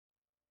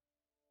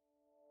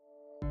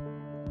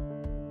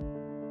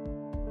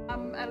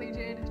Ellie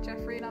Jade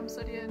Jeffrey and I'm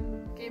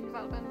studying game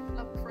development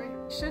level 3.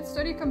 You should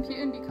study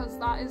computing because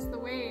that is the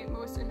way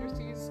most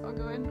industries are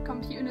going.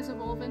 Computing is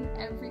evolving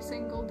every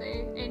single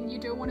day and you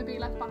don't want to be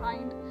left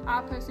behind. I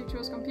personally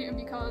chose computing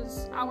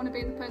because I want to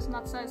be the person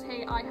that says,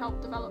 hey, I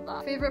helped develop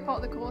that. Favourite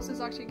part of the course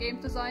is actually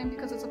game design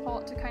because it's a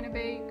part to kind of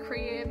be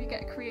creative. You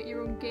get to create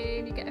your own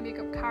game, you get to make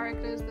up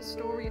characters, the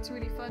story, it's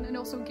really fun. And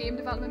also game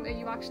development where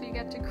you actually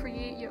get to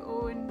create your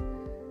own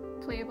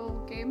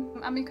playable game.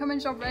 I'm becoming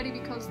job ready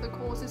because the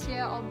courses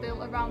here are built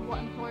around what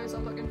employers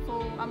are looking for.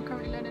 I'm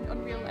currently learning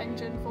Unreal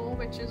Engine 4,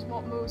 which is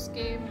what most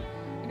game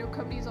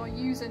companies are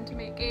using to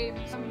make games.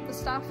 The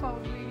staff are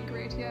really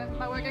great here.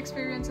 My work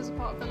experience is a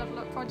part of the Level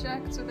Up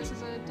project, so this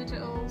is a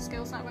digital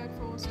skills network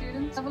for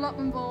students. Level Up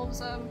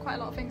involves quite a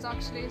lot of things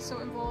actually, so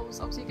it involves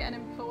obviously getting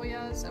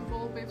employers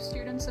involved with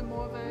students in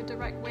more of a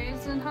direct way.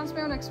 It's enhanced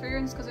my own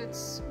experience because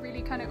it's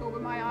really kind of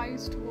opened my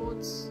eyes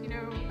towards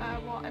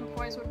what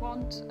employers would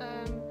want.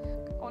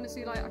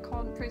 Honestly, like I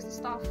can't praise the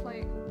staff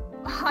like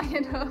high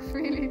enough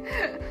really.